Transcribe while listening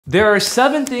There are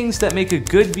 7 things that make a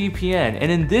good VPN, and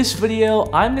in this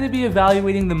video, I'm going to be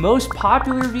evaluating the most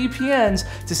popular VPNs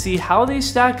to see how they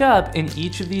stack up in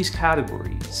each of these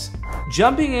categories.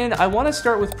 Jumping in, I want to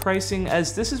start with pricing,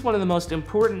 as this is one of the most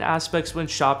important aspects when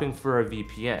shopping for a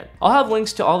VPN. I'll have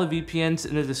links to all the VPNs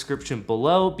in the description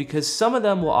below because some of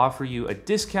them will offer you a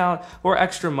discount or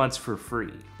extra months for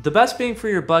free. The best bang for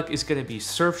your buck is going to be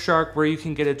Surfshark, where you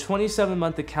can get a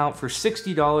 27-month account for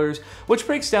 $60, which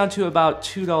breaks down to about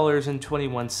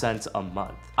 $2.21 a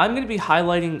month. I'm going to be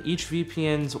highlighting each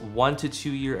VPN's 1 to 2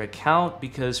 year account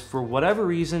because for whatever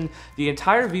reason, the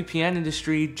entire VPN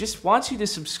industry just wants you to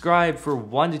subscribe for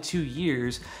 1 to 2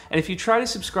 years, and if you try to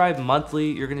subscribe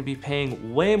monthly, you're going to be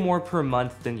paying way more per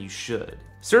month than you should.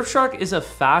 Surfshark is a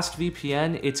fast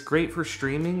VPN, it's great for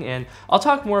streaming, and I'll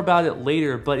talk more about it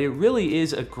later, but it really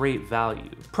is a great value.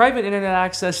 Private internet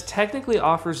access technically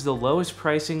offers the lowest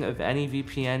pricing of any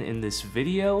VPN in this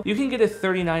video. You can get a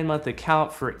 39-month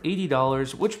account for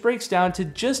 $80, which breaks down to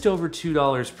just over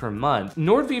 $2 per month.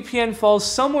 NordVPN falls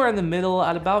somewhere in the middle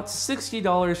at about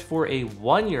 $60 for a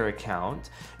 1-year account.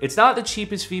 It's not the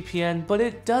cheapest VPN, but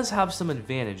it does have some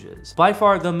advantages. By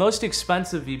far, the most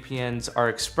expensive VPNs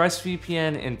are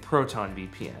ExpressVPN and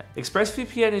ProtonVPN.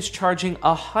 ExpressVPN is charging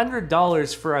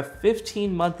 $100 for a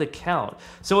 15-month account,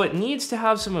 so it needs to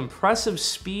have some impressive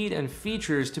speed and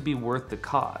features to be worth the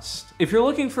cost. If you're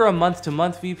looking for a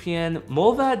month-to-month VPN,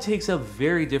 Mullvad takes a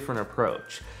very different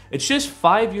approach. It's just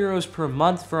 €5 per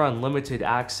month for unlimited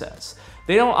access.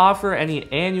 They don't offer any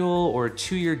annual or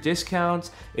 2-year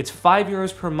discounts. It's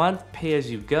 €5 per month, pay as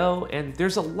you go, and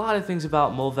there's a lot of things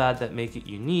about Mullvad that make it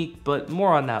unique, but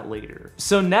more on that later.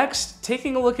 So next,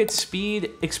 taking a look at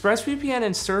speed, ExpressVPN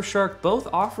and Surfshark both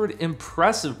offered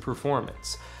impressive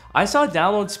performance. I saw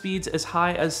download speeds as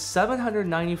high as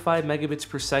 795 megabits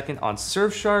per second on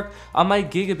Surfshark on my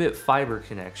gigabit fiber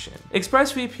connection.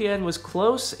 ExpressVPN was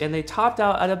close, and they topped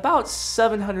out at about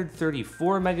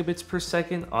 734 megabits per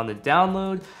second on the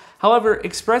download. However,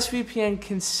 ExpressVPN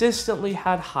consistently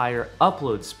had higher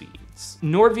upload speeds.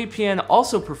 NordVPN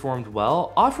also performed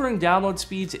well, offering download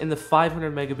speeds in the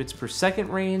 500 megabits per second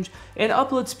range and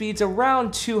upload speeds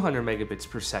around 200 megabits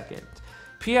per second.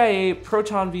 PIA,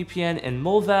 ProtonVPN, and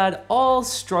Mullvad all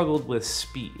struggled with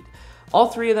speed. All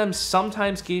 3 of them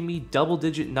sometimes gave me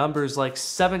double-digit numbers like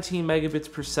 17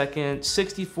 megabits per second,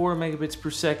 64 megabits per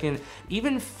second,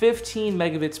 even 15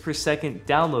 megabits per second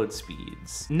download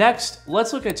speeds. Next,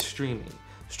 let's look at streaming.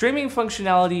 Streaming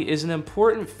functionality is an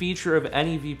important feature of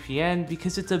any VPN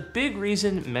because it's a big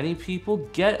reason many people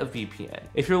get a VPN.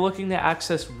 If you're looking to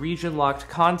access region-locked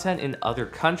content in other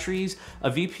countries,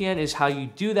 a VPN is how you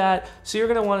do that, so you're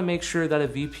going to want to make sure that a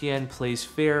VPN plays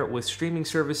fair with streaming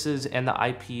services and the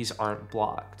IPs aren't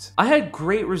blocked. I had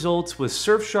great results with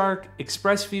Surfshark,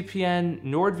 ExpressVPN,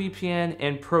 NordVPN,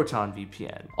 and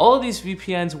ProtonVPN. All of these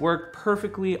VPNs work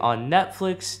perfectly on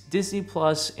Netflix, Disney+,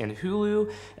 and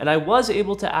Hulu, and I was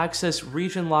able to access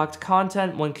region-locked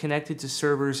content when connected to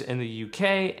servers in the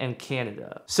UK and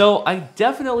Canada. So I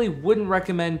definitely wouldn't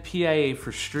recommend PIA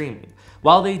for streaming.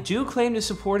 While they do claim to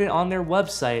support it on their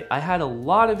website, I had a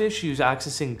lot of issues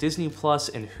accessing Disney+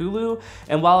 and Hulu,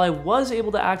 and while I was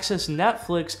able to access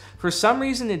Netflix, for some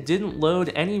reason it didn't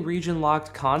load any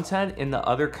region-locked content in the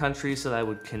other countries that I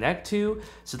would connect to,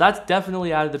 so that's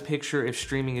definitely out of the picture if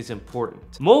streaming is important.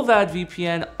 Mullvad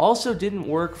VPN also didn't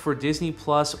work for Disney+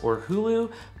 or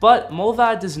Hulu, but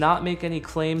Mullvad does not make any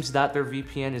claims that their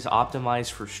VPN is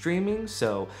optimized for streaming,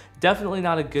 so definitely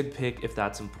not a good pick if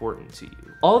that's important to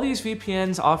you. All these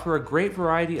VPNs offer a great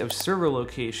variety of server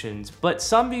locations, but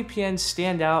some VPNs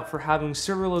stand out for having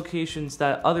server locations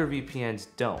that other VPNs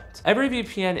don't. Every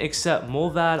VPN except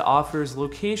Mullvad offers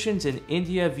locations in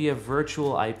India via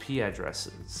virtual IP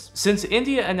addresses. Since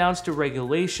India announced a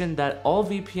regulation that all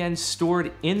VPNs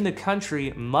stored in the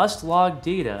country must log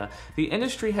data, the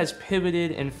industry has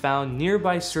pivoted and found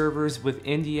nearby servers with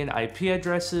Indian IP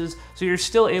addresses, so you're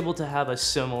still able to have a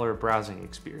similar browsing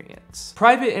experience.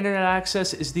 Private internet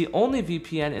access is the only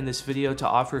VPN in this video to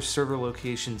offer server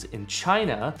locations in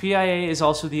China. PIA is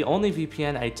also the only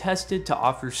VPN I tested to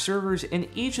offer servers in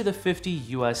each of the 50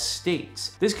 US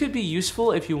states. This could be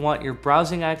useful if you want your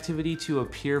browsing activity to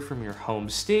appear from your home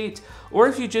state, or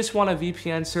if you just want a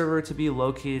VPN server to be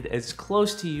located as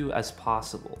close to you as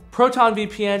possible.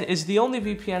 ProtonVPN is the only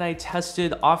VPN I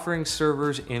tested offering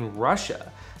servers in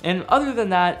Russia. And other than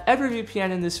that, every VPN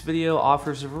in this video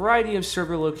offers a variety of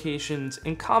server locations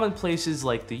in common places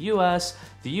like the US,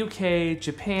 the UK,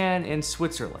 Japan, and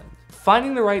Switzerland.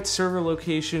 Finding the right server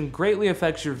location greatly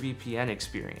affects your VPN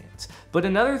experience. but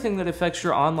another thing that affects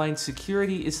your online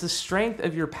security is the strength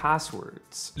of your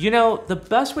passwords. You know, the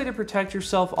best way to protect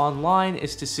yourself online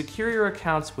is to secure your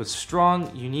accounts with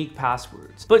strong, unique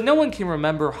passwords. But no one can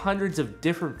remember hundreds of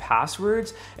different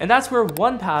passwords, and that's where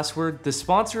 1Password, the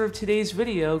sponsor of today's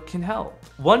video, can help.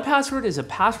 1Password is a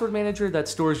password manager that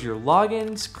stores your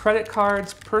logins, credit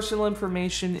cards, personal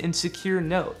information, and secure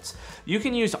notes. You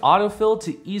can use autofill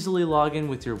to easily log in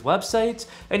with your websites,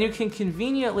 and you can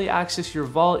conveniently access your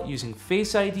vault using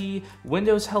Face ID,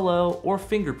 Windows Hello, or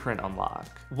fingerprint unlock.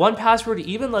 1Password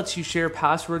even lets you share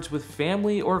passwords with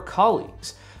family or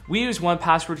colleagues. We use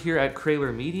 1Password here at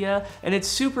Kraler Media, and it's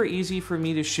super easy for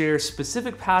me to share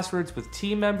specific passwords with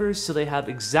team members so they have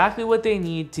exactly what they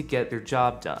need to get their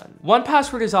job done.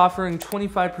 1Password is offering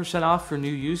 25% off for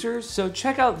new users, so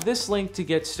check out this link to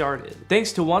get started.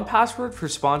 Thanks to 1Password for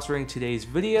sponsoring today's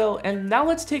video, and now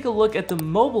let's take a look at the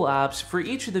mobile apps for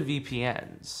each of the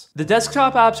VPNs. The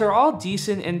desktop apps are all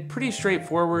decent and pretty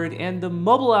straightforward, and the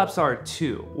mobile apps are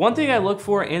too. One thing I look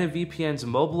for in a VPN's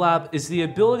mobile app is the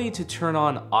ability to turn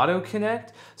on auto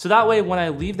connect, so that way when I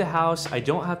leave the house, I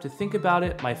don't have to think about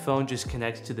it, my phone just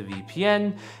connects to the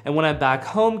VPN, and when I'm back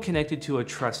home connected to a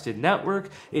trusted network,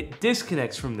 it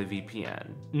disconnects from the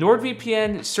VPN.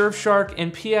 NordVPN, Surfshark,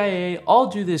 and PIA all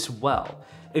do this well.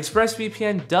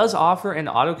 ExpressVPN does offer an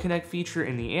auto connect feature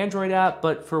in the Android app,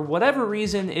 but for whatever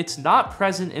reason, it's not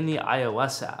present in the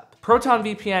iOS app.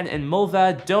 ProtonVPN and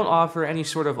Mullvad don't offer any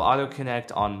sort of auto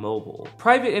connect on mobile.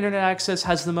 Private Internet Access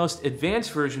has the most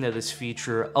advanced version of this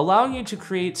feature, allowing you to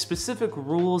create specific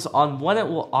rules on when it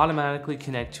will automatically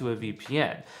connect to a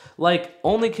VPN, like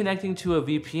only connecting to a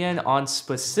VPN on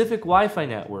specific Wi-Fi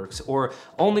networks, or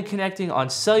only connecting on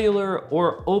cellular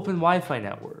or open Wi-Fi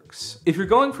networks. If you're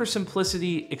going for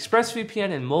simplicity,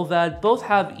 ExpressVPN and Mullvad both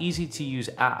have easy-to-use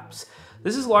apps.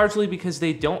 This is largely because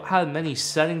they don't have many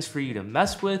settings for you to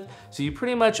mess with, so you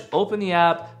pretty much open the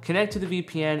app, connect to the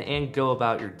VPN, and go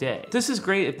about your day. This is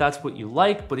great if that's what you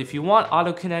like, but if you want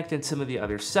auto connect and some of the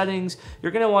other settings,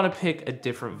 you're gonna wanna pick a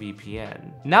different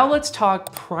VPN. Now let's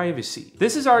talk privacy.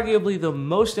 This is arguably the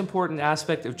most important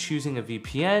aspect of choosing a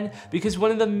VPN, because one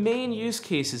of the main use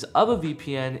cases of a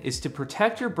VPN is to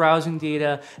protect your browsing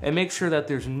data and make sure that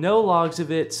there's no logs of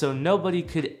it so nobody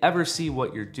could ever see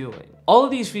what you're doing. All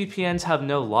of these VPNs have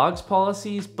no logs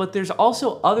policies, but there's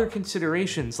also other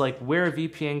considerations like where a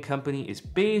VPN company is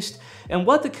based and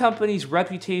what the company's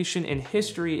reputation and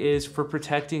history is for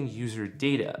protecting user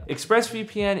data.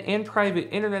 ExpressVPN and Private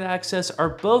Internet Access are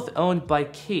both owned by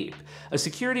Cape, a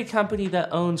security company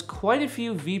that owns quite a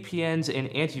few VPNs and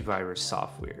antivirus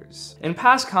softwares. In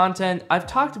past content, I've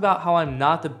talked about how I'm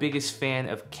not the biggest fan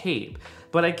of Cape,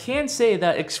 but I can say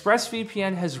that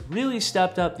ExpressVPN has really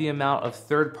stepped up the amount of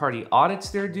third-party audits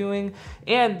they're doing,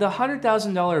 and the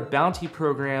 $100,000 bounty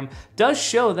program does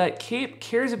show that Cape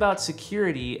cares about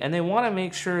security and they want to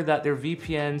make sure that their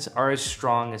VPNs are as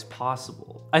strong as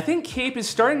possible. I think Cape is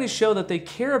starting to show that they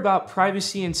care about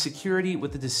privacy and security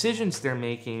with the decisions they're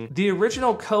making. The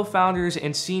original co-founders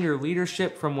and senior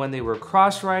leadership from when they were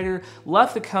Crossrider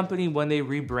left the company when they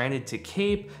rebranded to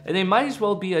Cape, and they might as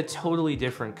well be a totally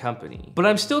different company. But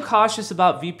I'm still cautious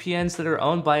about VPNs that are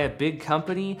owned by a big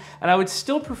company, and I would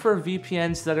still prefer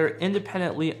VPNs that are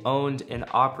independently owned and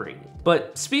operated.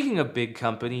 But speaking of big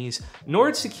companies,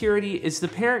 Nord Security is the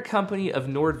parent company of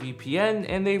NordVPN,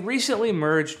 and they recently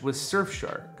merged with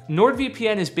Surfshark.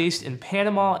 NordVPN is based in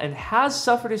Panama and has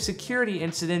suffered a security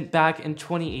incident back in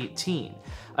 2018.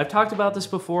 I've talked about this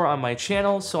before on my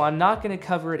channel, so I'm not going to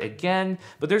cover it again,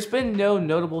 but there's been no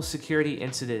notable security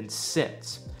incidents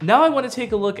since. Now I want to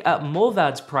take a look at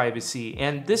Mullvad's privacy,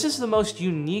 and this is the most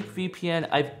unique VPN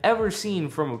I've ever seen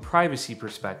from a privacy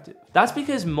perspective. That's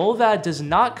because Mullvad does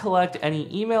not collect any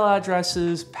email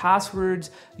addresses,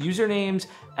 passwords, usernames,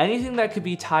 anything that could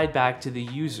be tied back to the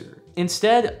user.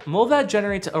 Instead, Mullvad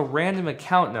generates a random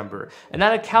account number, and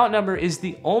that account number is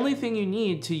the only thing you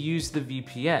need to use the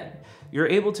VPN. You're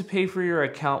able to pay for your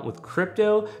account with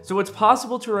crypto, so it's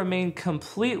possible to remain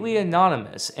completely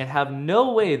anonymous and have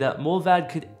no way that Mullvad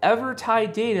could ever tie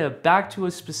data back to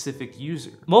a specific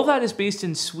user. Mullvad is based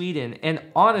in Sweden, and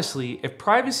honestly, if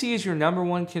privacy is your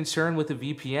 #1 concern with a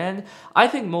VPN, I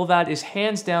think Mullvad is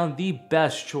hands down the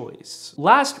best choice.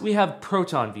 Last, we have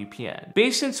ProtonVPN.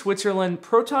 Based in Switzerland,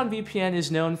 ProtonVPN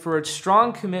is known for its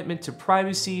strong commitment to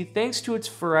privacy thanks to its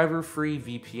forever free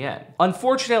VPN.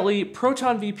 Unfortunately,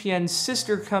 ProtonVPN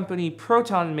sister company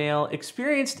ProtonMail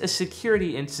experienced a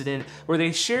security incident where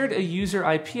they shared a user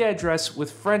IP address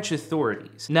with French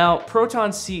authorities. Now,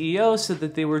 Proton's CEO said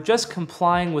that they were just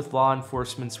complying with law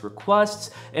enforcement's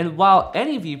requests, and while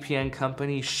any VPN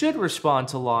company should respond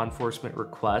to law enforcement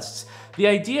requests, the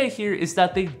idea here is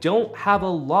that they don't have a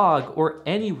log or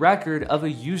any record of a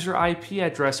user IP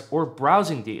address or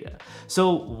browsing data.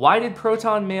 So why did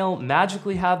ProtonMail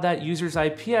magically have that user's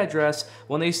IP address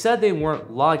when they said they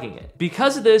weren't logging it?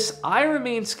 Because of this, I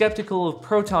remain skeptical of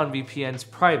Proton VPN's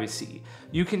privacy.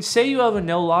 You can say you have a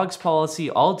no logs policy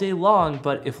all day long,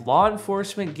 but if law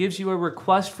enforcement gives you a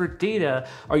request for data,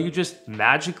 are you just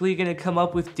magically going to come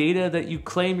up with data that you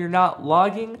claim you're not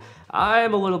logging?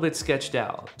 I'm a little bit sketched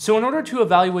out. So in order to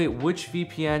evaluate which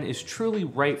VPN is truly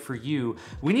right for you,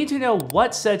 we need to know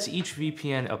what sets each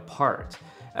VPN apart.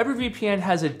 Every VPN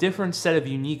has a different set of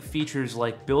unique features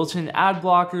like built-in ad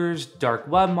blockers, dark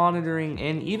web monitoring,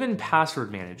 and even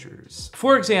password managers.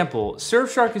 For example,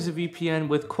 Surfshark is a VPN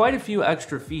with quite a few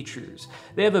extra features.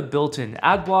 They have a built-in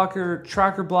ad blocker,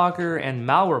 tracker blocker, and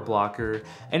malware blocker,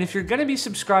 and if you're going to be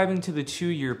subscribing to the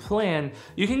 2-year plan,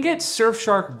 you can get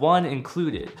Surfshark 1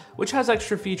 included, which has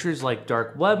extra features like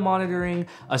dark web monitoring,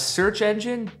 a search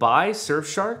engine by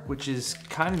Surfshark, which is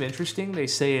kind of interesting. They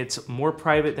say it's more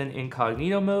private than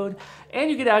incognito mode, and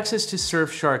you get access to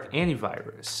Surfshark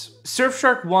antivirus.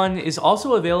 Surfshark 1 is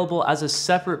also available as a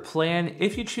separate plan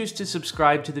if you choose to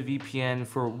subscribe to the VPN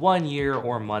for 1 year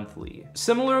or monthly.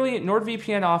 Similarly,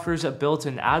 NordVPN offers a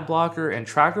built-in ad blocker and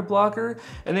tracker blocker,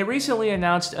 and they recently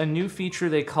announced a new feature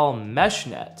they call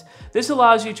MeshNet. This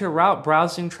allows you to route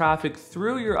browsing traffic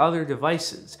through your other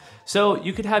devices. So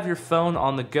you could have your phone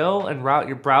on the go and route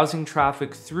your browsing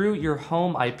traffic through your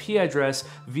home IP address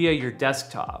via your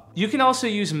desktop. You can also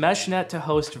use MeshNet to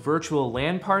host virtual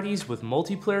LAN parties with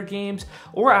multiplayer games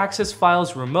or access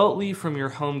files remotely from your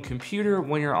home computer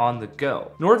when you're on the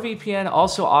go. NordVPN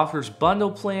also offers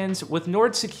bundle plans with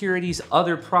Nord Security's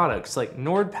other products like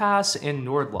NordPass and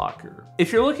NordLocker.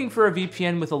 If you're looking for a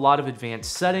VPN with a lot of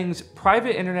advanced settings,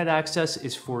 private internet access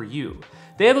is for you.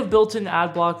 They have a built-in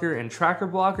ad blocker and tracker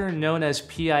blocker known as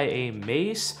PIA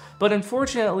Mace, but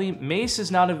unfortunately, Mace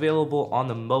is not available on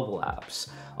the mobile apps.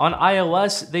 On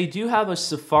iOS, they do have a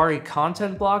Safari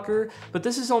content blocker, but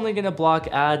this is only going to block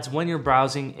ads when you're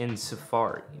browsing in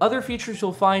Safari. Other features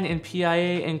you'll find in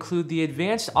PIA include the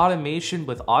advanced automation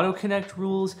with auto-connect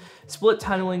rules, split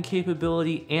tunneling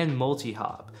capability, and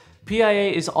multi-hop.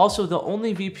 PIA is also the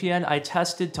only VPN I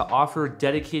tested to offer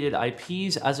dedicated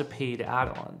IPs as a paid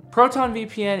add-on. Proton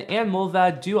VPN and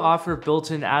Mullvad do offer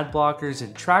built-in ad blockers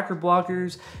and tracker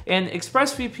blockers, and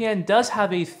ExpressVPN does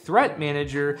have a threat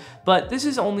manager, but this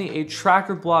is only a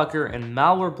tracker blocker and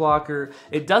malware blocker.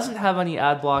 It doesn't have any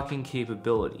ad blocking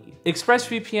capability.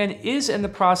 ExpressVPN is in the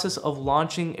process of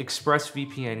launching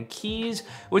ExpressVPN Keys,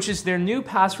 which is their new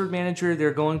password manager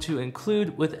they're going to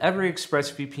include with every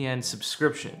ExpressVPN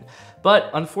subscription. But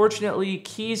unfortunately,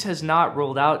 Keys has not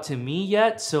rolled out to me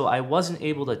yet, so I wasn't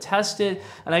able to test it,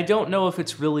 and I don't know if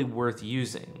it's really worth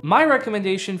using. My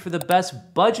recommendation for the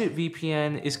best budget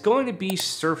VPN is going to be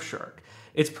Surfshark.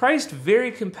 It's priced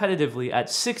very competitively at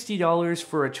 $60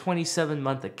 for a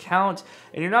 27-month account,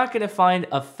 and you're not going to find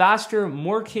a faster,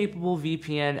 more capable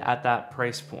VPN at that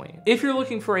price point. If you're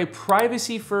looking for a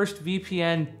privacy-first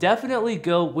VPN, definitely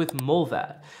go with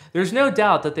Mullvad. There's no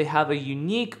doubt that they have a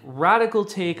unique, radical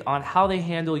take on how they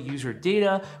handle user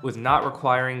data with not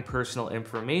requiring personal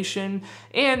information,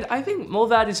 and I think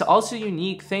Mullvad is also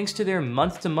unique thanks to their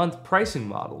month-to-month pricing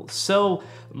models. So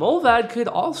Mullvad could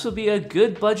also be a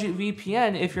good budget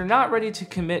VPN if you're not ready to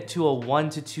commit to a 1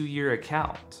 to 2 year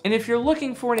account. And if you're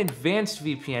looking for an advanced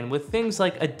VPN with things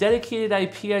like a dedicated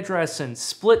IP address and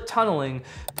split tunneling,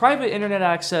 private internet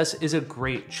access is a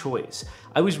great choice.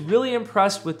 I was really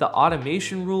impressed with the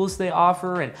automation rules they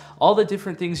offer and all the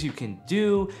different things you can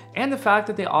do, and the fact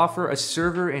that they offer a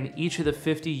server in each of the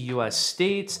 50 US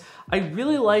states. I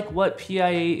really like what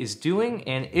PIA is doing,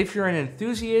 and if you're an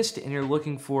enthusiast and you're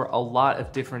looking for a lot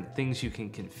of different things you can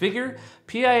configure,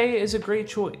 PIA is a great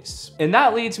choice. And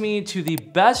that leads me to the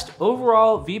best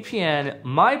overall VPN,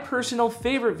 my personal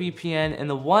favorite VPN, and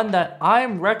the one that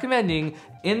I'm recommending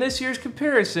in this year's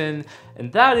comparison,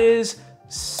 and that is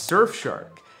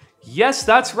Surfshark. Yes,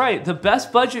 that's right. The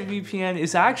best budget VPN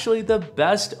is actually the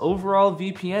best overall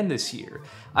VPN this year.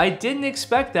 I didn't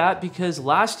expect that because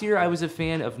last year I was a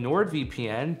fan of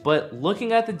NordVPN, but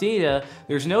looking at the data,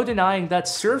 there's no denying that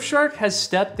Surfshark has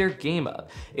stepped their game up.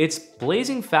 It's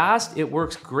blazing fast, it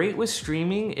works great with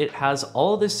streaming, it has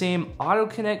all the same auto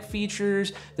connect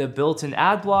features, the built-in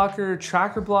ad blocker,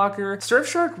 tracker blocker.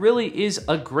 Surfshark really is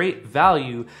a great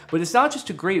value, but it's not just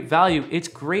a great value, it's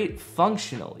great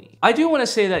functionally. I do want to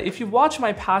say that if you watch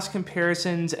my past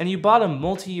comparisons and you bought a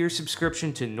multi-year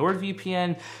subscription to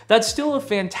NordVPN, that's still a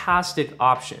fantastic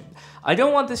option. I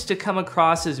don't want this to come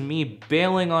across as me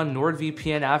bailing on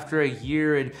NordVPN after a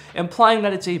year and implying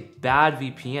that it's a bad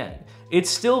VPN. It's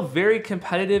still very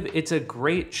competitive, it's a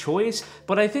great choice,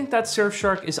 but I think that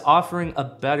Surfshark is offering a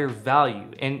better value.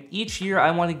 And each year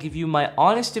I want to give you my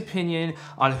honest opinion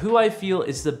on who I feel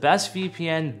is the best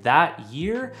VPN that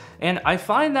year, and I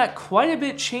find that quite a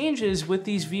bit changes with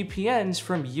these VPNs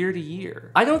from year to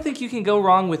year. I don't think you can go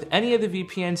wrong with any of the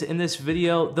VPNs in this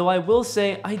video, though I will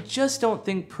say I just don't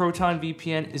think Proton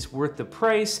VPN is worth the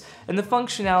price, and the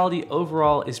functionality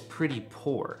overall is pretty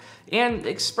poor. And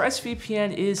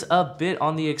ExpressVPN is a bit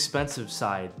on the expensive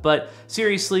side, but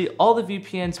seriously, all the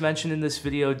VPNs mentioned in this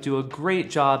video do a great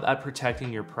job at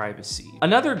protecting your privacy.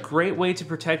 Another great way to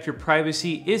protect your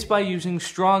privacy is by using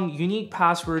strong, unique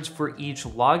passwords for each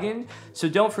login, so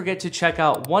don't forget to check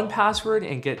out 1Password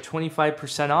and get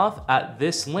 25% off at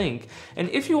this link. And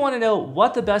if you want to know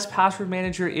what the best password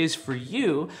manager is for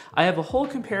you, I have a whole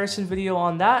comparison video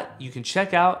on that you can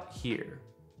check out here.